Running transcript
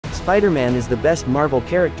Spider-Man is the best Marvel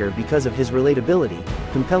character because of his relatability,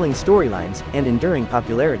 compelling storylines, and enduring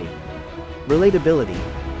popularity. Relatability.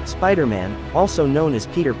 Spider-Man, also known as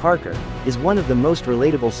Peter Parker, is one of the most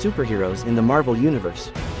relatable superheroes in the Marvel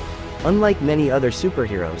Universe. Unlike many other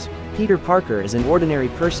superheroes, Peter Parker is an ordinary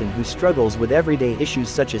person who struggles with everyday issues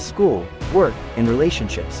such as school, work, and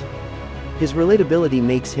relationships. His relatability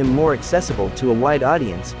makes him more accessible to a wide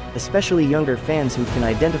audience, especially younger fans who can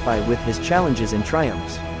identify with his challenges and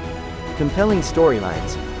triumphs. Compelling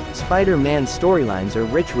storylines. Spider-Man's storylines are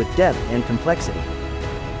rich with depth and complexity.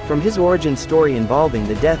 From his origin story involving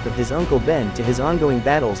the death of his Uncle Ben to his ongoing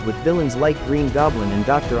battles with villains like Green Goblin and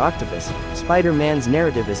Dr. Octopus, Spider-Man's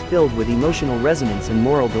narrative is filled with emotional resonance and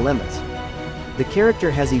moral dilemmas. The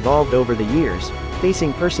character has evolved over the years,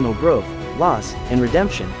 facing personal growth, loss, and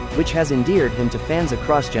redemption, which has endeared him to fans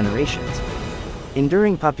across generations.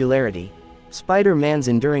 Enduring popularity. Spider-Man's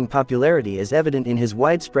enduring popularity is evident in his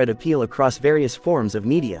widespread appeal across various forms of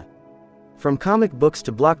media. From comic books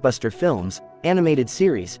to blockbuster films, animated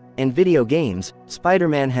series, and video games,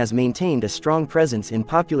 Spider-Man has maintained a strong presence in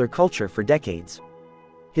popular culture for decades.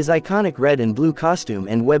 His iconic red and blue costume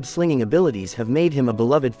and web-slinging abilities have made him a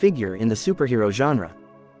beloved figure in the superhero genre.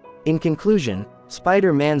 In conclusion,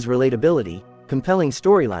 Spider-Man's relatability, compelling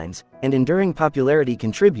storylines, and enduring popularity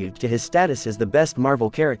contribute to his status as the best Marvel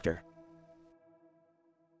character.